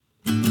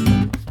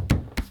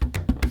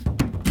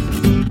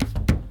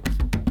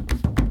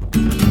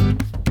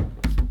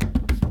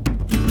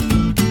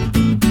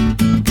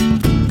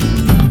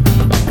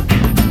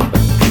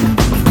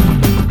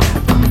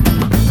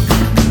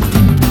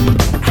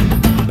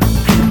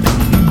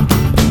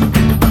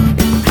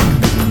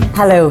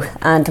Hello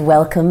and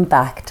welcome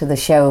back to the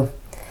show.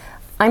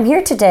 I'm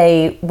here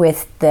today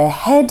with the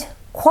head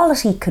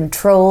quality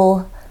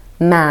control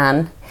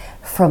man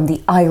from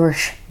the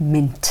Irish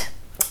Mint.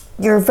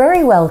 You're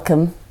very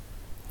welcome,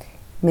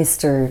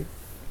 Mr.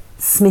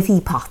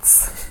 Smithy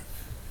Potts.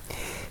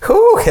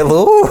 Oh,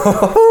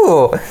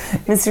 hello.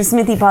 Mr.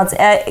 Smithy Potts,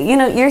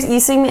 you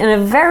seem in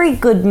a very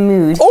good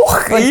mood.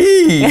 Oh,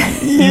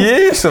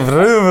 yes,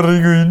 very,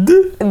 very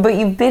good. But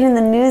you've been in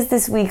the news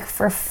this week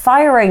for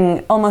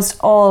firing almost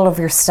all of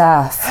your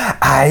staff.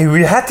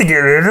 We had to get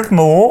rid of them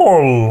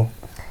all.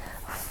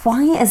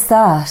 Why is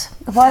that?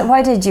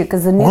 Why did you?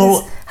 Because the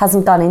news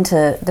hasn't gone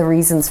into the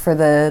reasons for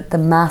the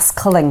mass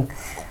culling.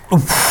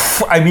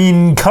 I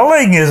mean,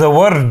 culling is a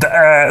word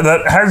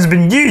that has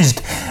been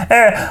used.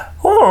 I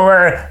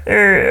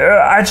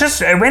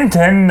went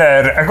in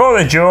there, I got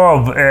a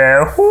job,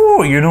 about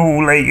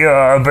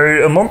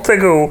a month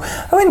ago.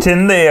 I went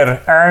in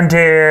there and,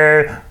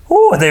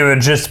 they were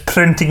just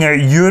printing out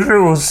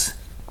euros.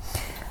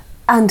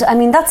 And, I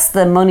mean, that's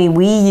the money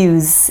we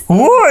use.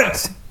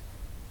 What?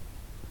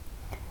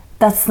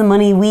 That's the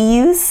money we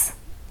use?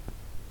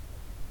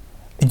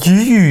 You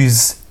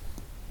use?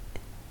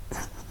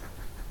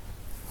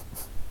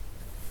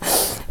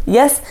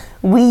 Yes,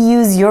 we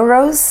use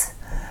euros.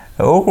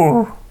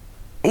 Oh.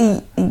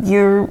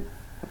 You're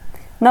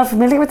not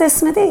familiar with this,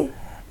 Smithy?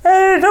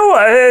 No,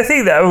 I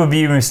think that would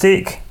be a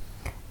mistake.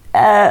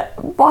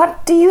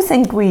 What do you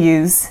think we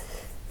use?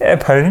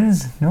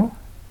 Pounds, no?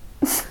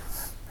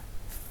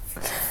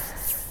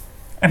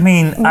 I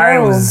mean, no. I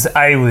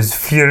was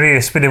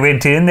furious when I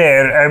went in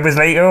there. I was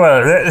like,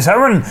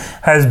 someone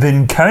has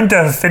been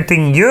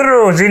counterfeiting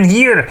euros in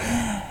here.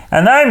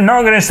 And I'm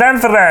not going to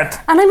stand for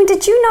that. And I mean,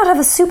 did you not have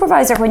a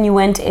supervisor when you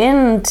went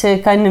in to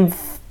kind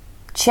of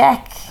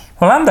check?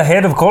 Well, I'm the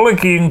head of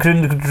quality and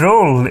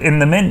control in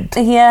the Mint.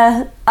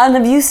 Yeah, and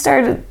have you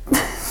started...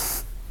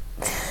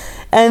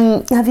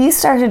 have you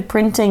started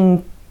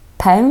printing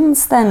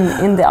pounds then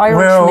in the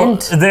Irish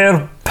Mint? Well,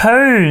 they're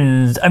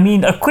pounds. I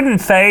mean, I couldn't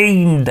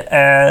find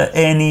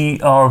any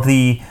of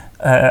the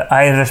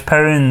Irish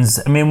pounds.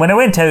 I mean, when I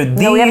went out,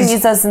 No, we haven't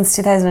used those since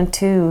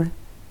 2002.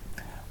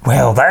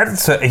 Well,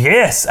 that's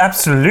yes,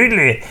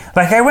 absolutely.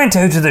 Like, I went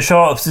out to the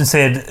shops and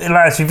said,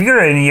 lads, if you've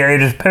got any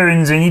Irish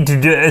pounds, I need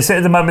to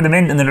set them up in the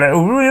Mint. And they're like,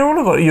 oh, we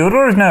only got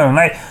euros now. I'm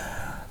like,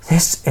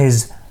 this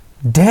is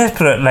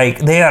desperate. Like,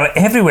 they are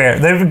everywhere.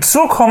 They're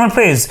so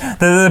commonplace.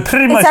 They're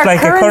pretty much like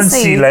a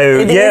currency now.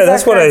 Yeah,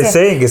 that's what I was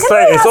saying. It's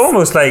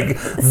almost like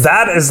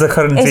that is the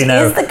currency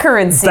now. It is the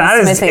currency,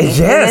 Smithy.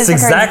 Yes,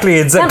 exactly.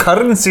 It's a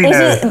currency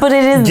now. But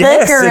it is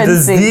the currency. It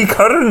is the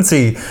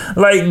currency.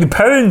 Like, the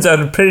pounds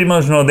are pretty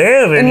much not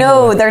there anymore.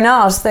 No, they're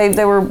not.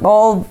 They were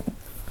all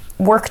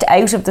worked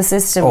out of the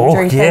system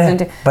during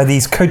 2002. By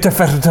these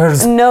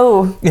counterfeiters.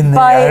 No. In the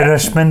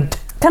Irish Mint.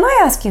 Can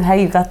I ask you how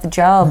you got the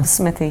job,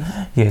 Smithy?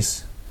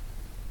 Yes.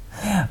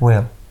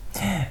 Well,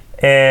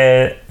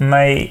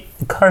 my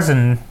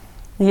cousin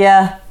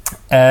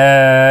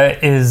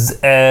is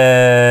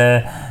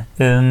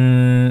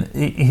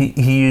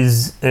he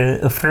is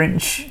a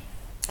French.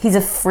 He's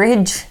a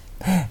fridge.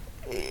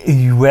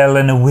 Well,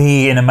 in a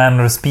way, in a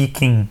manner of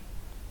speaking.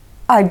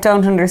 I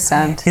don't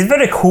understand. He's a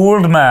very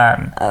cold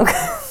man.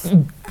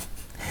 Okay.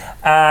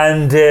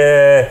 And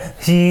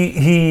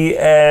he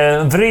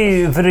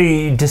very,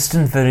 very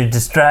distant, very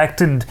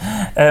distracted.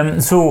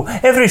 So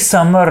every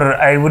summer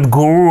I would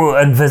go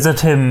and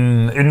visit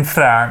him in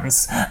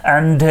France,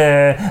 and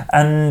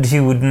he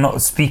would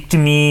not speak to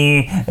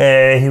me.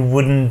 He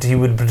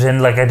would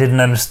pretend like I didn't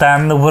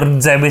understand the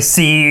words I was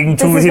saying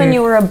to him. This is when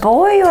you were a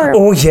boy, or?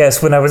 Oh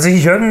yes, when I was a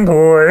young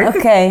boy.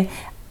 Okay,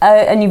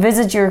 and you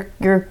visit your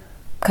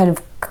kind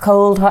of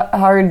cold,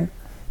 hard.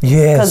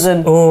 Yes.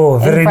 Cousin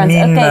very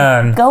mean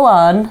man. Go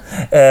on.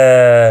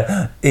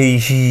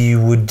 He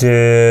would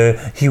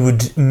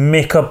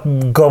make up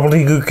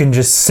gobbledygook and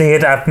just say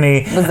it at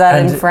me. Was that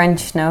in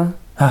French? No.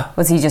 Huh?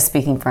 Was he just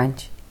speaking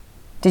French?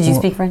 Did you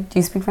speak French? Do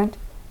you speak French?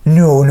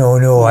 No.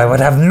 I would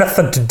have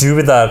nothing to do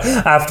with that.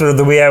 After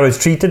the way I was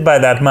treated by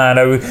that man,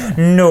 I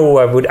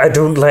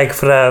don't like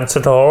France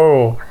at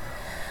all.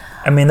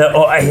 I mean,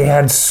 I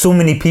had so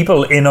many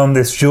people in on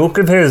this joke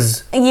of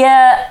his.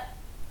 Yeah.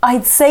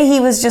 I'd say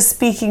he was just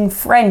speaking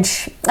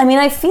French. I mean,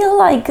 I feel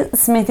like,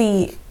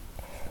 Smithy,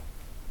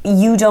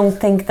 you don't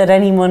think that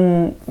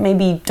anyone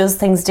maybe does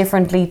things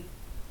differently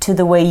to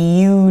the way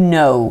you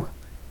know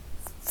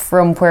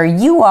from where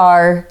you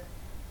are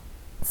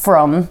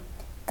from,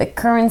 the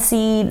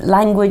currency,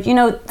 language. You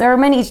know, there are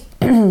many...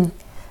 I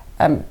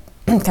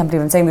can't believe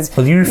I'm saying this.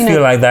 Well, you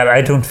feel like that.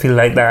 I don't feel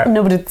like that.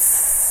 No, but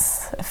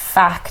it's a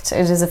fact.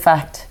 It is a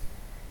fact.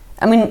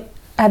 I mean,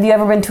 have you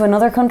ever been to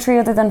another country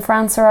other than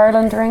France or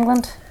Ireland or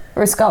England?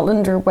 Or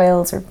Scotland or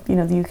Wales or,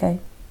 the UK?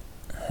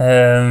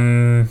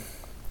 I've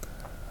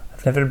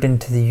never been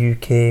to the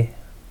UK.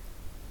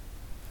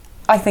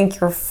 I think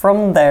you're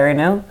from there,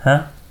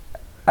 Huh?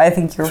 I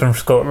think you're... From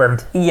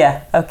Scotland.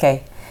 Yeah,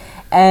 okay.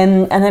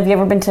 And have you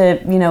ever been to,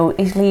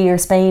 Italy or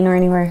Spain or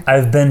anywhere?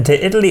 I've been to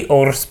Italy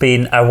or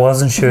Spain. I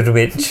wasn't sure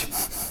which.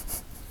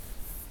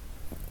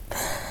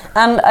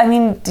 And I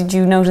mean, did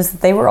you notice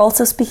that they were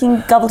also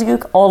speaking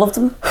gobbledygook, all of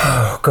them?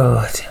 Oh,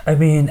 God. I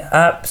mean,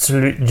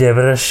 absolute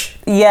gibberish.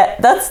 Yeah,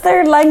 that's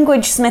their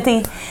language,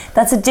 Smithy.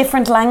 That's a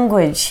different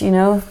language, you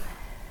know.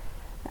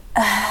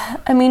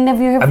 I mean, have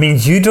you ever... I mean,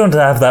 you don't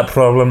have that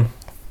problem.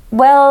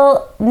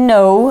 Well,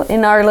 no.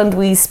 In Ireland,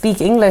 we speak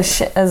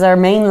English as our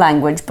main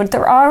language, but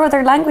there are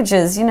other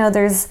languages. You know,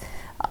 there's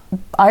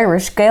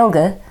Irish,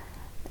 Gaeilge.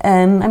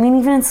 I mean,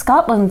 even in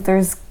Scotland,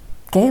 there's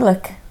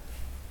Gaelic.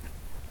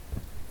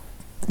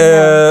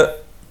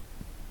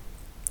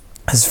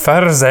 As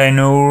far as I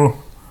know...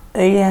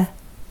 Yeah.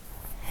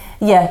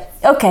 Yeah,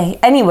 okay.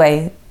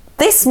 Anyway,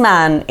 this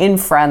man in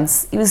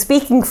France, he was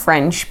speaking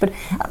French, but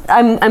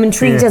I'm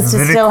intrigued as to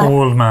very still...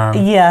 cold man.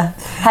 Yeah,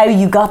 how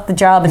you got the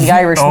job in the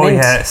Irish Oh, Mint.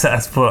 yes,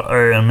 that's what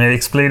I'm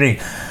explaining.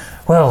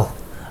 Well,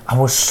 I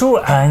was so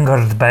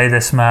angered by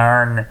this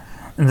man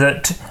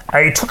that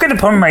I took it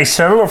upon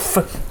myself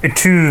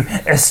to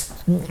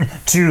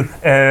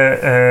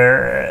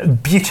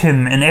beat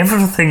him in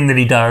everything that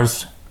he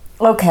does.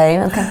 Okay.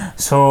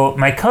 So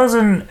my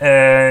cousin,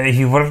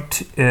 he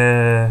worked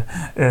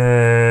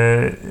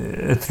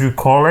through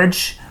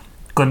college,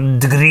 got a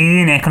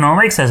degree in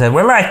economics. I said,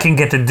 well, I can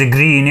get a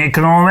degree in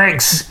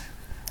economics.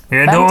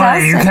 You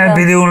can't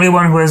be the only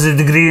one who has a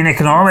degree in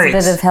economics.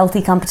 It's a bit of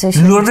healthy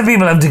competition. Loads of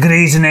people have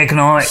degrees in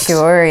economics.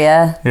 Sure,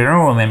 yeah. You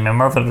know, I mean, my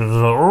mother was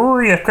like, oh,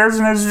 your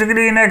cousin has a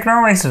degree in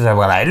economics. I said,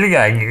 well, I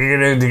can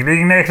get a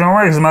degree in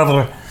economics,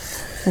 mother.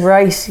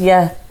 Right,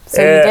 yeah.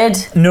 So you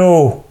did?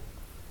 No,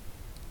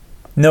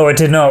 I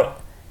did not.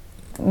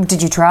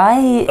 Did you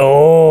try?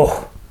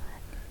 Oh,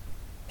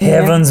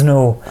 heavens,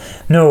 no.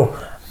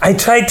 I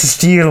tried to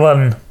steal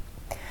one.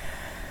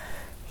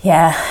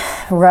 Yeah,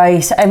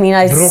 right. I mean,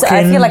 I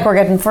feel like we're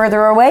getting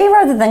further away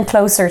rather than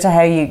closer to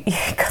how you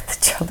got the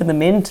job in the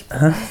Mint.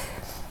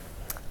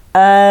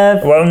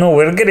 Well, no,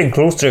 we're getting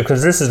closer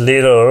because this is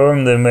later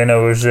on than when I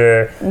was...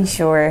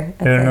 Sure.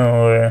 Okay. You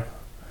know,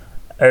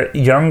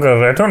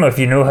 younger. I don't know if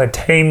you know how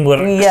time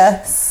works.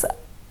 Yes,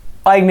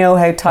 I know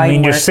how time works. I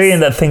mean, you're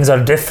saying that things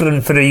are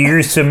different for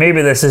you, so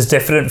maybe this is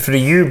different for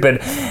you,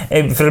 but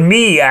for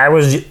me,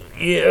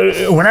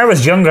 when I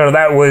was younger,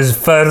 that was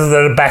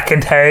further back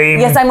in time.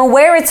 Yes, I'm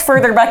aware it's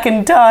further back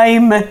in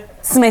time,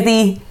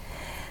 Smithy.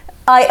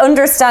 I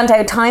understand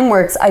how time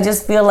works. I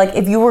just feel like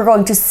if you were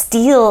going to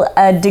steal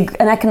an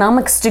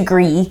economics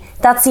degree,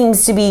 that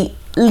seems to be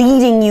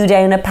leading you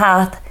down a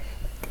path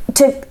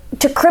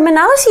to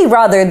criminality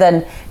rather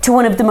than to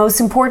one of the most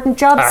important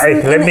jobs in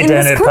this country. Led me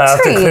down a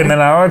path to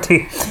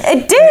criminality.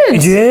 It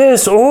did.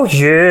 Yes, oh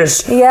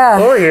yes. Yeah.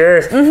 Oh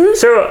yes. Mm-hmm.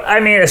 So, I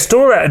mean, I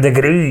stole that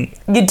degree.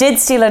 You did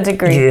steal a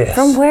degree? Yes.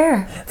 From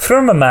where?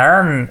 From a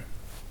man.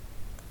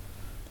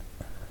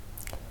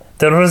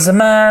 There was a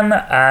man,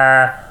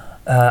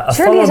 I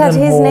surely it had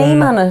his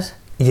name on it.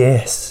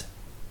 Yes.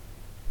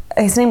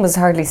 His name was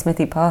hardly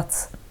Smithy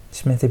Potts.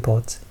 Smithy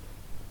Potts.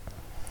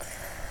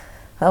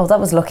 Oh,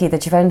 that was lucky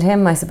that you found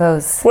him, I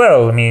suppose.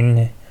 Well, I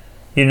mean,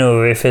 you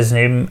know, if his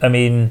name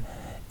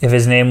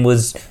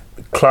was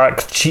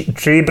Clark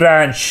Tree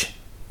Branch.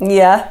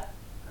 Yeah.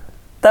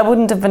 That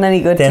wouldn't have been any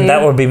good to you. Then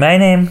that would be my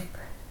name.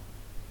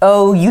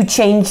 Oh, you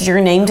changed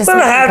your name to Smithy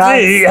Potts? Well, I had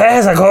to.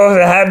 Yes, of course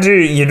I had to.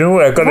 You know,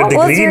 I got a degree now.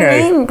 What was your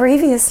name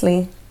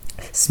previously?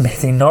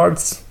 Smithy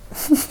Knots.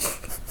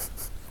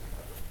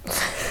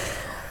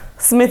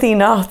 Smithy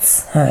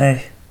Knots.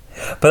 Aye.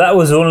 But that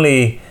was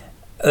only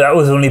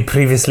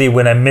previously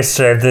when I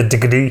misread the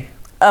degree.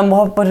 And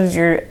what had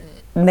your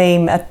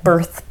name at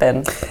birth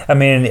been? I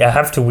mean, I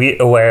have to wait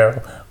a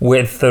while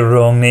with the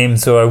wrong name,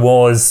 so I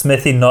was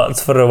Smithy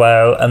Knots for a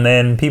while, and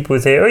then people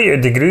would say, oh, your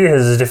degree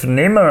has a different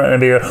name on it, and I'd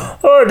be like,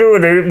 oh,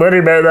 don't worry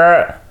about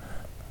that.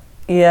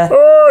 Yeah.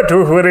 Oh,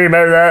 don't worry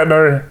about that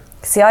now.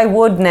 See, I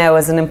would now,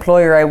 as an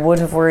employer, I would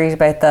have worried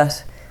about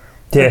that.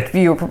 Yeah. But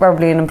you were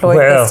probably unemployed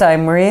this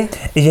time, were you?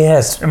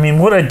 Yes. I mean,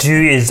 what I do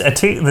is I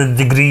take the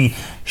degree,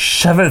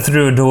 shove it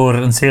through a door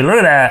and say, look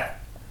at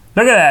that.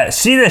 Look at that.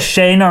 See the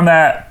shine on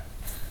that.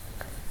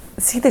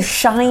 See the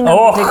shine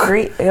on the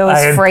degree? It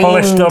was framed.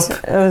 Polished up.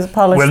 It was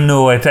polished. Well,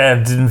 no, I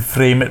didn't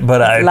frame it,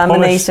 but I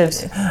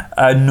laminated.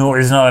 No,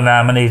 it's not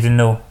laminated,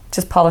 no.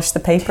 Just polish the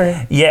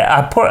paper. Yeah,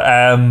 I put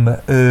a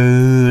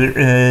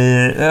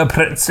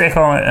Pritt stick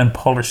on it and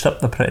polished up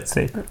the Pritt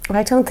stick.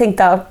 I don't think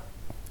that...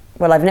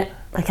 Well,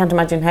 I can't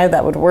imagine how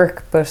that would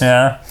work, but...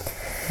 Yeah,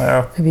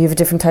 well... Maybe you have a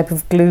different type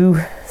of glue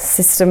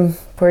system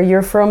where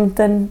you're from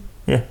than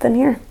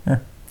here.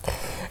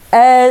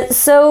 Yeah.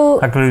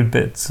 So... I glued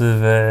bits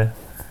of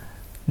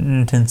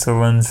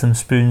tinsel and some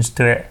spoons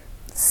to it.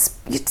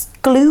 You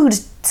glued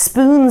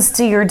spoons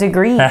to your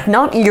degree,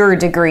 not your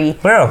degree.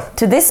 Well,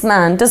 to this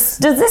man. Does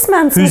this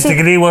man? Whose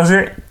degree was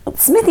it?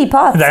 Smithy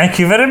Potts. Thank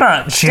you very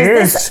much. Cheers.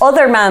 Does this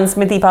other man,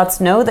 Smithy Potts,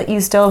 know that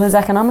you stole his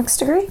economics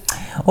degree?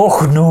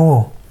 Oh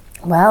no.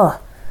 Well,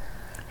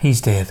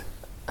 he's dead.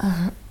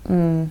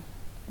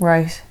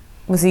 Right.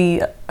 Was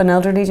he an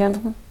elderly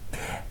gentleman?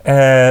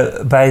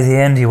 By the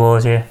end, he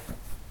was. Yeah.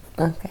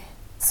 Okay.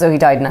 So he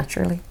died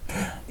naturally.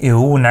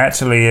 Oh,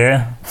 naturally,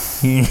 yeah.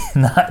 He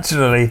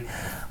naturally.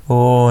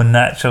 Oh,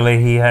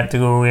 naturally he had to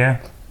go here.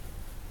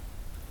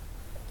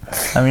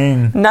 I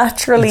mean,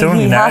 Naturally, it's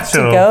only he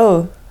natural. had to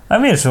go. I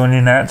mean, it's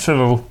only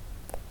natural.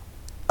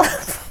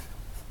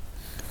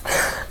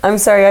 I'm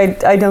sorry,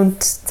 I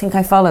don't think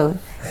I follow.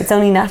 It's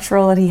only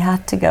natural that he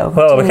had to go.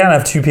 Well, we can't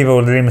have two people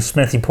with the name of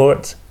Smithy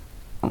Potts.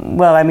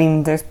 Well, I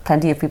mean, there's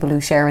plenty of people who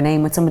share a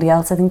name with somebody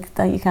else. I think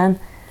that you can.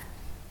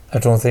 I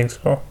don't think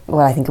so.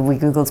 Well, I think if we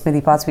Googled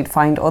Smithy Potts, we'd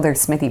find other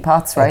Smithy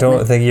Potts, right? I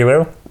don't think you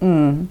will.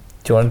 Mm.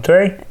 Do you want to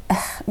try?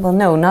 Well,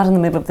 no, not in the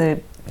middle of the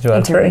Do you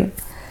want to interview.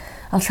 try?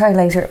 I'll try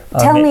later.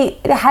 Tell me,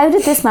 how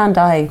did this man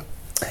die?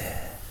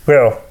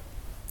 Well,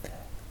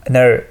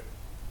 now,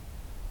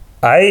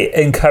 I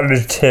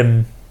encouraged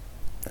him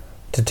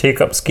to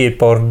take up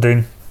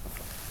skateboarding.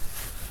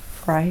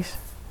 Right.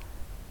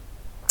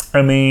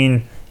 I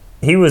mean,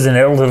 he was an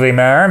elderly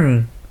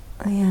man.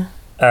 Oh,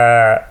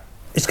 yeah.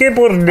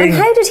 Skateboarding And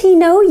how did he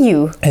know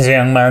you? is a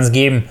young man's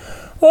game.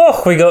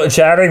 Oh, we got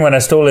chatting when I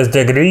stole his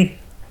degree.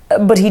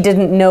 But he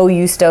didn't know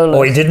you stole it.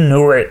 Oh, he didn't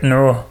know it,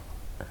 no.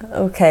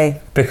 Okay.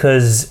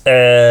 Because,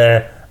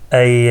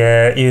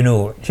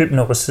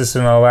 hypnosis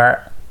and all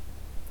that.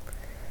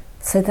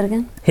 Say that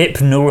again?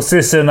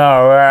 Hypnosis and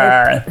all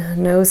that.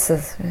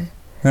 Hypnosis.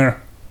 Yeah.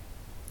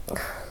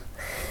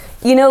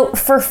 You know,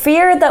 for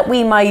fear that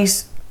we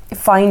might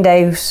find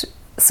out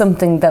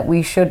something that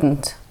we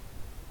shouldn't.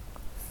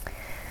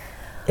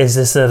 Is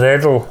this a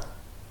riddle?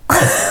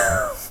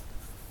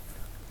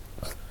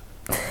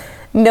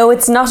 No,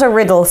 it's not a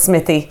riddle,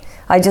 Smithy.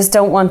 I just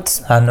don't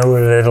want... I know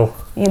a riddle.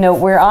 You know,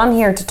 we're on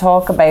here to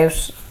talk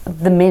about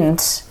the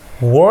mint.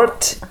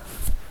 What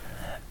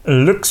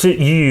looks at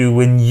you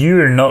when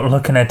you're not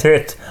looking at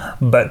it,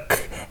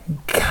 but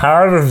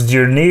carves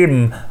your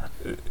name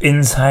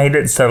inside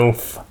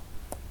itself?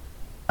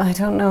 I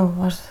don't know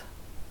what...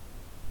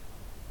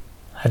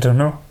 I don't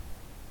know.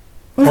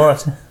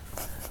 What?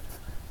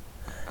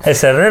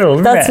 It's a riddle,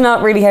 isn't That's it?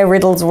 not really how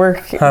riddles work.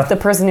 Huh. The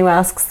person who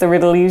asks the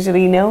riddle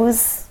usually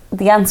knows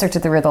the answer to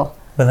the riddle.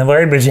 Well, then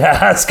why would you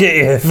ask it,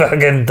 you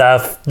fucking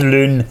daft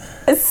loon?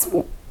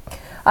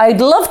 I'd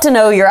love to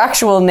know your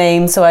actual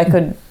name so I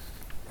could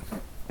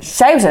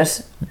shout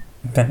it.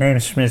 My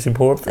name's Smithy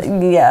Potts.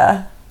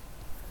 Yeah.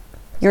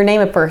 Your name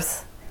at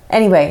birth.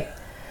 Anyway,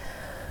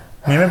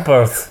 Name at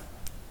birth.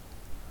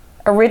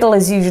 a riddle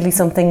is usually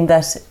something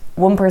that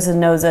one person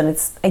knows, and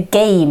it's a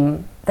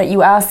game that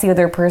you ask the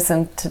other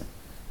person to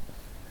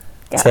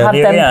Tell have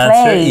you them the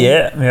answer. play.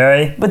 Yeah,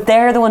 right. But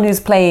they're the one who's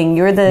playing.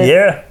 You're the...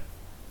 Yeah.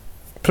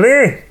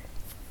 Play.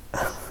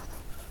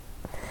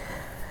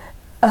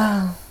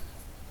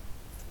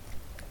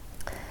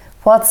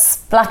 What's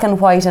black and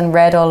white and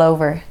red all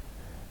over?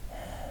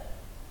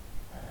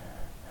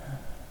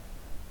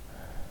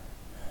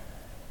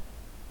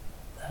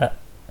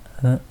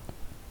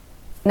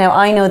 Now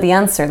I know the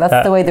answer.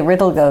 That's the way the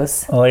riddle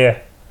goes. Oh, yeah.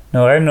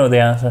 No, I know the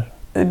answer.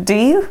 Do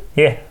you?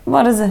 Yeah.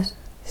 What is it?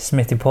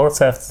 Smithy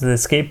Potts after the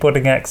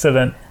skateboarding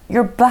accident.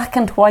 You're black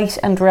and white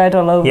and red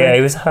all over. Yeah,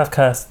 he was half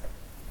cast.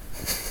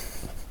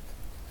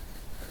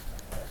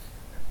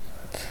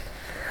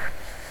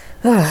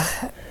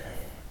 It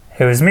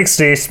was mixed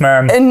race,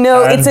 man.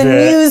 No, it's a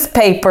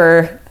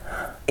newspaper.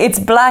 It's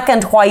black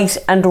and white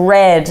and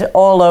red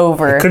all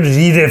over. Could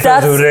read it for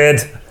the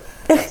red.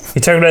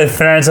 You're talking about the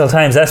Financial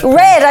Times. That's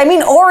red. I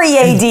mean,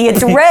 R-E-A-D.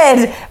 It's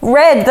red.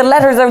 Red.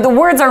 The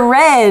words are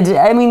red.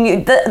 I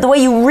mean, the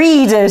way you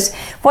read it.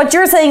 What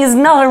you're saying is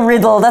not a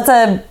riddle. That's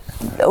a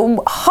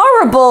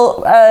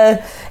horrible,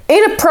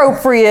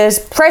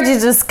 inappropriate,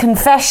 prejudiced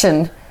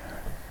confession.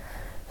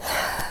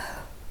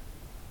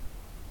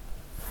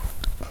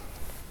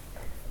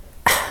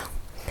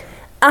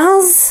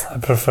 I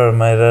prefer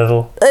my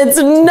riddle. It's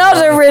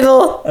not a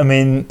riddle. I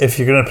mean, if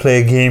you're going to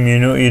play a game,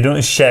 you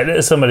don't shout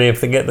at somebody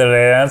if they get the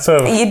right answer.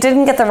 You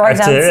didn't get the right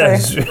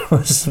answer. It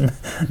was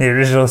the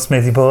original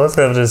Smithy Potts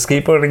after the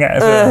skateboarding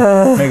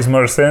accident. Makes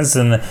more sense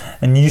than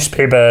a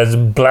newspaper that's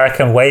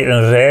black and white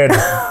and red.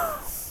 I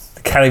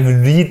can't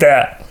even read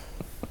that.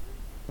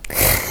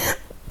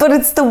 But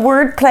it's the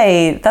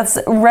wordplay. That's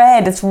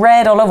red. It's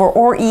red all over.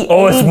 R-E-A-D.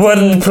 Oh, it's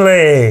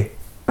wordplay.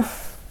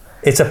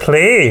 It's a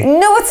play.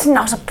 No, it's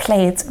not a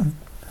play. It's...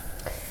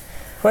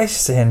 Why is she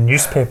saying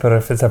newspaper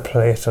if it's a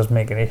play? It doesn't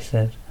make any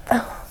sense.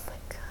 Oh my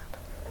god.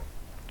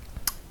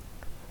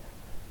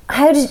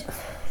 How did...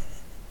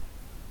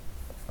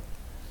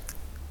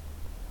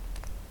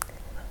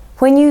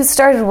 When you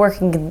started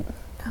working in...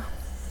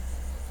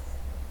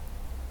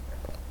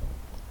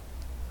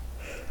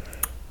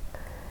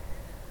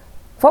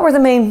 What were the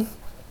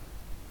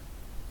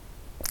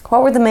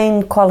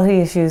main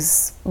quality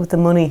issues with the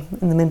money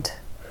in the mint?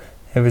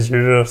 It was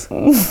euros.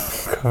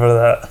 Cover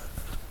that.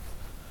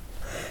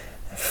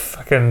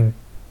 Fucking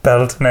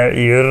belting out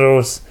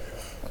euros.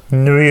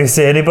 No use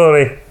to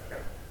anybody.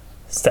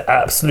 It's the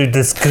absolute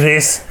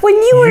disgrace. When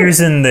you were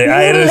using the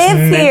Irish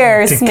mint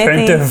here, to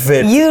Smithy,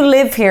 counterfeit. you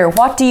live here.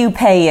 What do you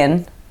pay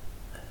in?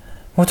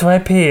 What do I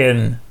pay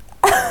in?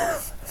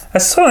 A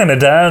song and a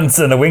dance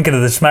and a wink and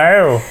a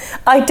smile.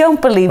 I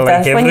don't believe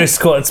Like that. every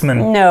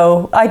Scotsman.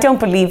 No, I don't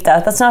believe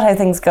that. That's not how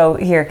things go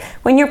here.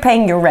 When you're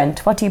paying your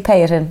rent, what do you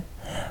pay it in?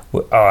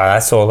 Oh,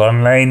 that's all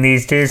online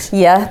these days.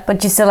 Yeah,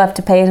 but you still have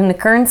to pay it in a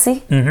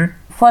currency. Mm-hmm.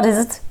 What is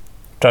it?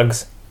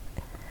 Drugs.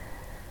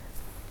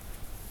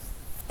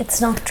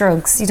 It's not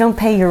drugs. You don't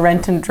pay your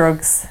rent in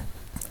drugs.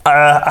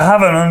 I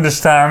have an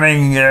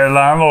understanding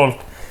landlord.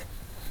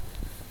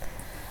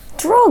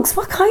 Drugs?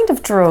 What kind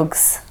of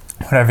drugs?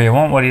 Whatever you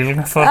want. What are you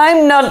looking for?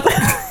 I'm not.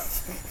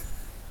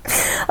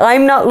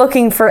 I'm not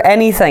looking for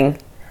anything.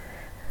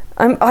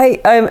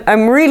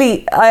 I'm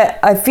really.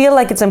 I feel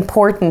like it's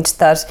important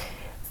that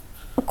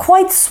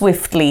quite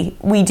swiftly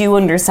we do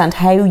understand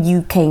how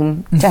you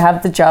came to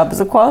have the job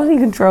as a quality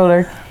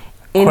controller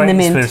in the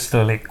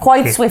Mint.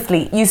 Quite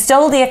swiftly. You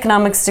stole the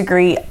economics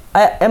degree.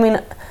 I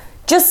mean,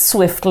 just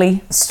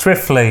swiftly.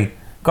 Swiftly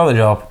got the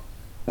job.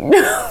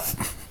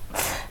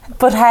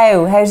 But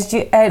how? How did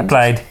you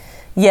Applied.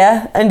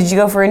 Yeah, and did you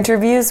go for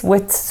interviews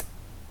with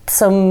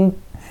some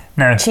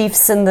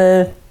chiefs in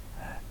the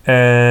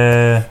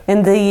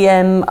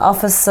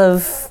office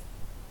of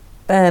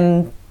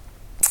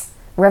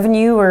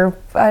revenue, or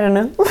I don't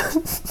know?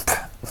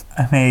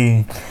 I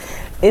mean,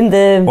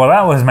 well,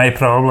 that was my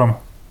problem.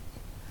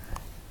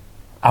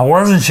 I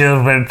wasn't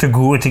sure where to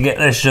go to get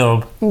this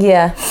job.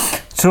 Yeah.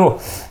 So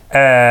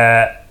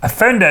I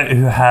found out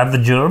who had the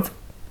job.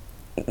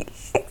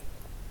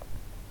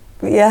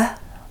 Yeah.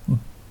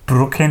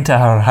 Broke into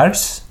her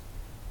house.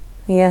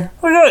 Yeah.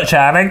 We got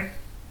chatting.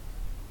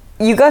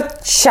 You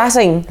got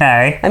chatting?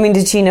 Aye. I mean,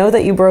 did she know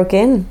that you broke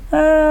in? No,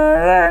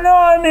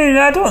 I mean,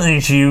 I don't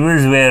think she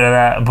was aware of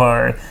that,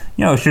 but,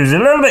 you know, she was a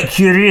little bit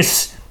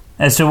curious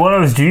as to what I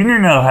was doing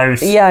in her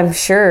house. Yeah, I'm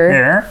sure.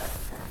 Yeah.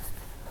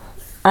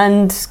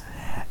 And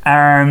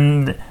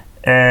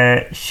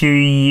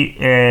she,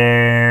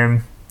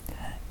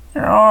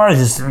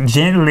 just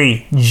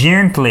gently,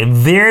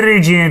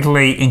 very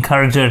gently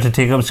encouraged her to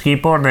take up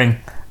skateboarding.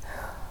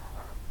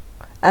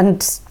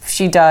 And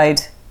she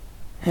died,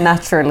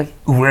 naturally.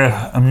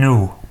 Well,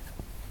 no.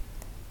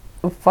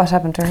 What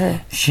happened to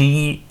her?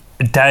 She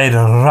died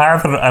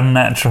rather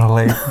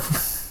unnaturally.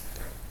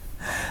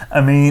 I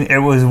mean,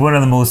 it was one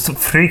of the most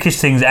freakish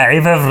things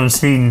I've ever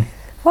seen.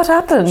 What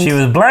happened? She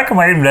was black and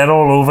white and red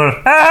all over.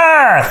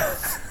 Ah!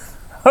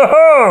 Ho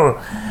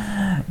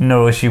ho!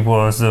 No, she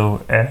was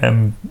though.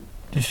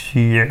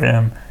 She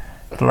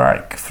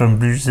black from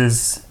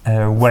bruises,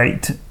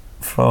 white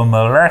from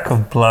a lack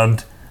of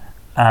blood,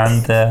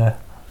 and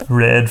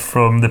red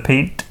from the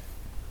paint.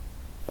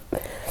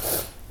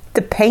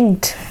 The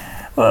paint?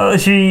 Well,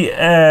 she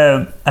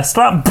I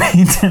slapped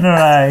paint in her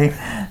eye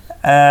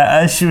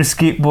as she was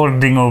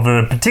skateboarding over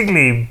a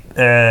particularly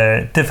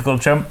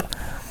difficult jump,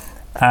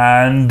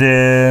 and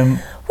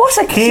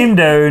came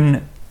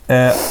down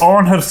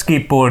on her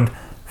skateboard,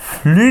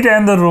 flew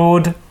down the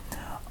road,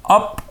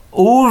 up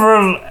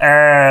over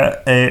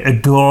a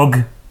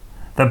dog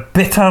that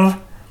bit her.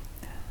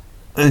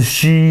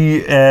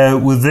 She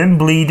was then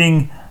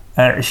bleeding.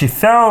 She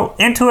fell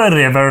into a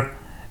river.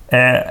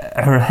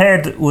 Her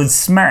head was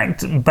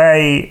smacked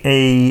by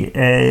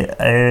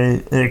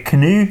a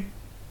canoe,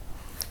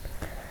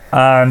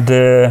 and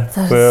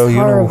well, you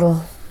horrible.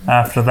 know,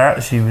 after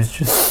that she was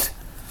just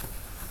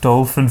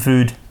dolphin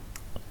food.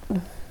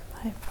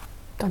 I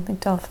don't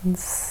think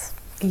dolphins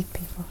eat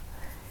people.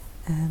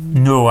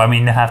 No, I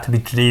mean they have to be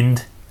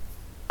trained.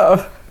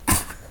 Oh.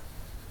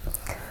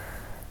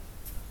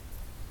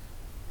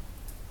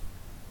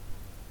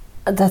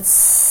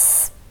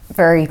 That's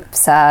very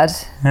sad.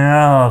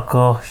 Oh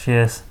gosh,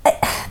 yes.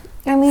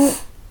 I mean,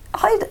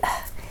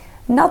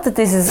 not that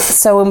this is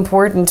so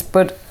important,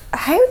 but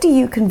how do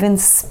you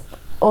convince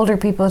older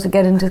people to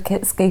get into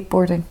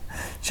skateboarding?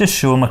 Just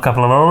show them a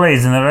couple of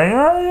ollies and they're like,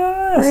 oh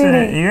yeah, that's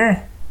really? it,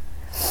 yeah.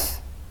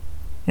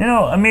 You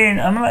know, I mean,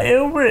 I'm like,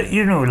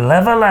 you know,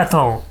 live a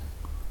little.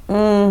 You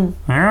know,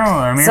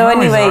 I mean, so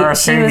anyway,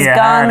 she was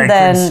gone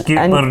then,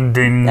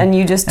 and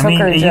you just took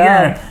her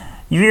job.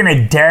 You're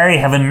gonna die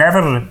having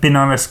never been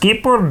on a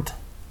skateboard.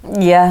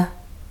 Yeah,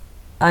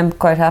 I'm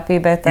quite happy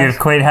about that. You're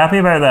quite happy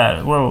about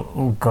that? Well,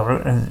 oh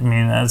God, I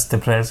mean, that's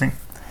depressing.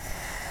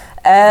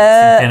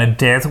 Kind of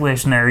death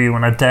wish now you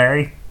want to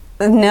die.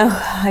 No,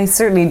 I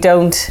certainly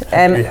don't.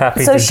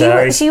 Happy so to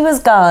die. she was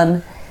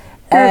gone,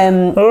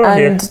 and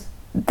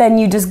then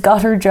you just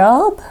got her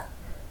job?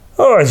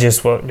 Oh, I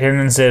just walked in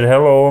and said,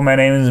 hello, my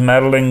name is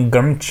Madeline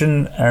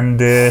Gumption, and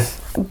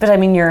but I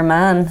mean, you're a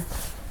man.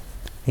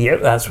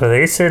 Yep, that's what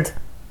they said.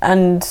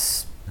 And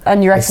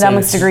your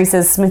economics degree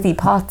says Smithy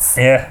Potts.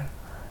 Yeah.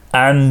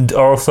 And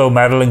also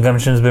Madeline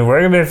Gumption's been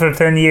working there for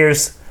 10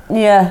 years.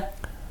 Yeah.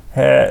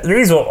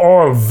 These were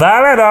all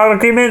valid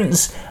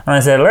arguments, and I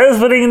said, let's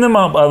bring them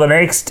up at the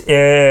next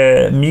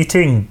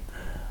meeting.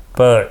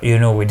 But, you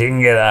know, we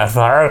didn't get that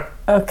far.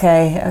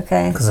 Okay.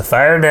 Because I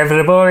fired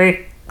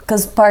everybody.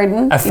 Because,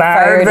 pardon? I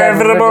fired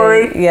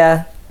everybody.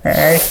 Yeah.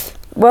 Hey.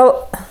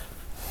 Well,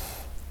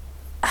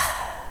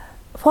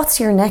 what's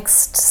your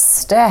next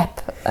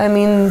step? I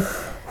mean,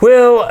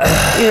 Well,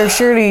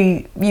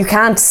 you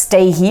can't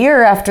stay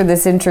here after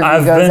this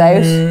interview goes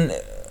out.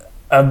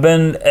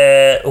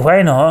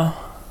 Why not?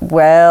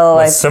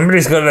 Well,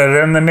 Somebody's got to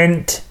run the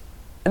mint.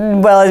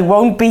 Well, it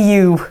won't be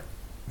you.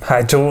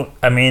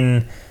 I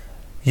mean,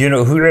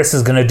 who else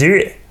is going to do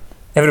it?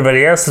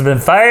 Everybody else has been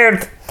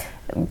fired.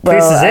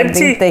 Place is empty. I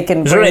think they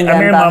can bring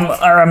them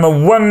back. I'm a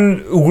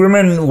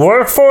one-woman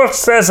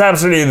workforce. That's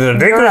absolutely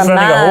ridiculous.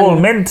 Running a whole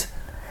mint.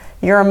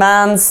 You're a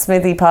man,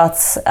 Smithy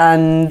Potts,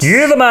 and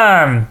you're the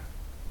man.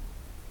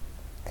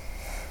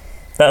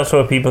 That's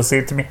what people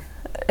say to me.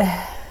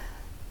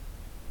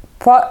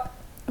 What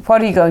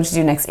are you going to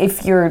do next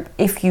if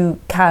you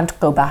can't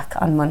go back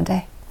on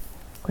Monday,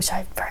 which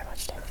I very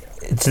much doubt.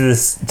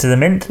 To the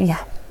mint?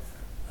 Yeah.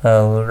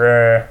 Well,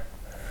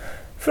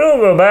 if we'll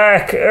go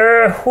back,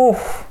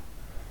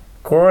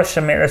 gosh,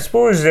 I mean, I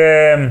suppose,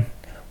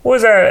 what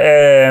was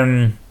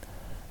that,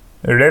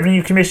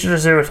 revenue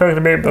commissioners they were talking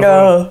about before?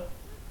 No.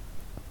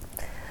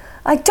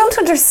 I don't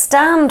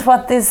understand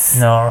what this...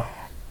 No.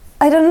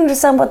 I don't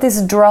understand what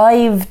this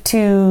drive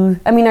to...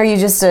 I mean, are you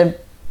just a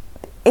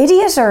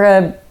idiot or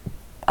a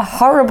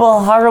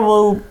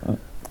horrible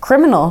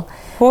criminal?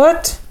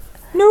 What?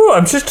 No,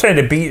 I'm just trying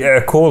to beat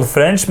a cold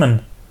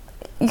Frenchman.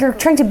 You're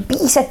trying to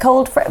beat a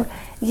cold Frenchman?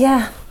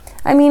 Yeah.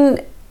 I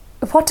mean,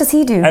 what does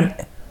he do?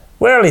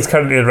 Well, he's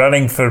currently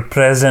running for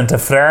president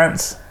of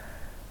France.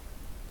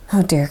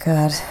 Oh, dear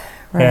God.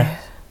 Right. Yeah.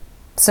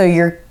 So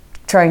you're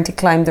trying to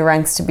climb the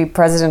ranks to be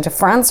president of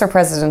France or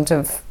president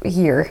of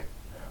here?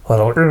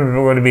 Well, we're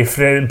going to be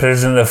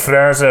president of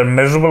France, a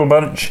miserable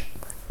bunch.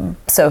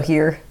 So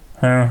here.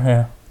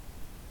 Yeah.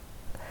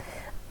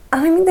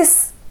 And I mean,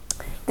 this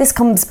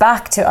comes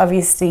back to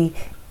obviously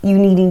you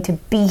needing to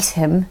beat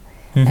him,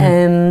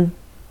 and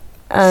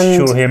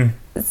show him.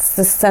 It's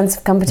the sense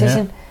of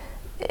competition.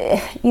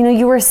 Yeah.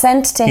 You were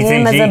sent to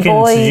him as a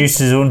boy. He can seduce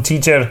his own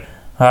teacher.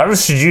 I'll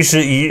seduce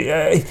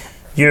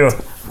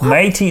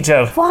my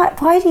teacher.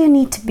 Why do you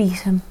need to beat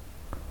him?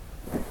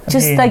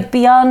 Just like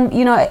beyond,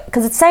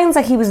 because it sounds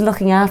like he was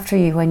looking after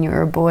you when you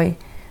were a boy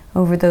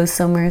over those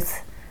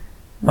summers.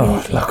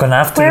 Oh, looking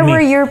after where me.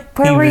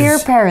 Where were your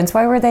parents?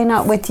 Why were they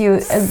not with you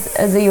as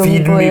a young boy?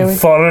 Feeding me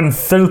foreign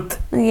filth.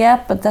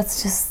 Yeah, but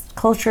that's just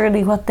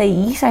culturally what they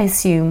eat, I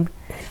assume.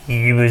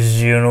 He was,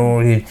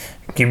 he'd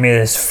give me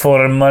this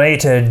foreign money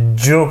to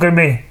joke at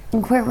me.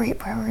 Where were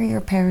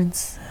your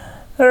parents?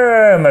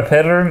 My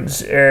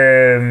parents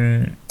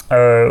were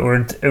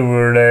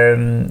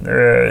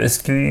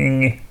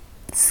skiing.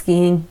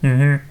 Skiing.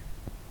 Mm-hmm.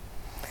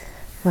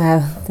 Wow.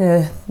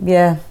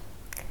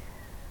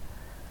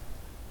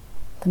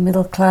 The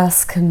middle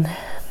class can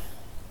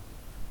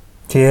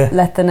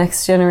let the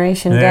next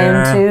generation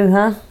down too,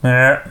 huh?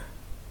 Yeah.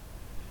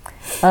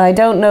 I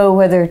don't know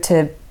whether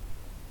to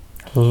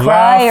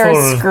cry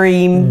or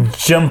scream.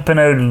 Jump in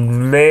a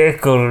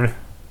lake or...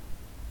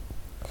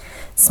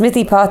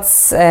 Smithy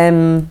Potts,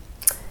 we're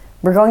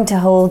going to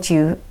hold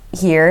you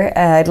here.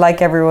 I'd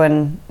like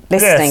everyone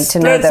listening to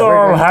know that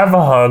we're going to have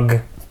a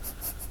hug.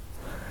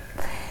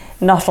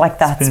 Not like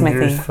that,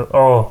 Smithy.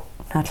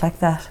 Not like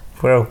that.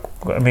 Well,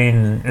 I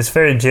mean, it's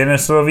very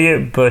generous of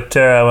you, but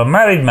I'm a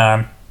married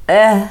man.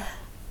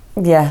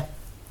 Yeah.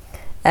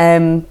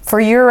 For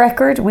your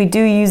record, we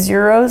do use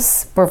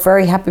euros. We're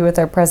very happy with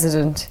our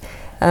president.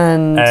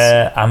 And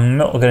I'm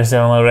not going to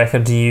sell my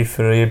record to you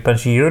for a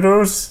bunch of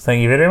euros.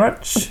 Thank you very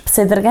much.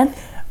 Say that again.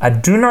 I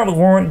do not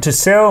want to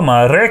sell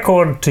my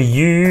record to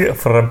you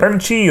for a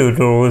bunch of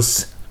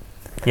euros.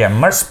 You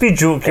must be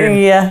joking.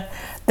 Yeah,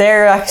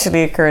 they're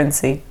actually a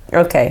currency.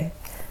 Okay.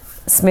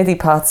 Smithy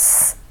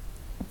Potts,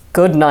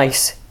 good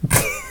night.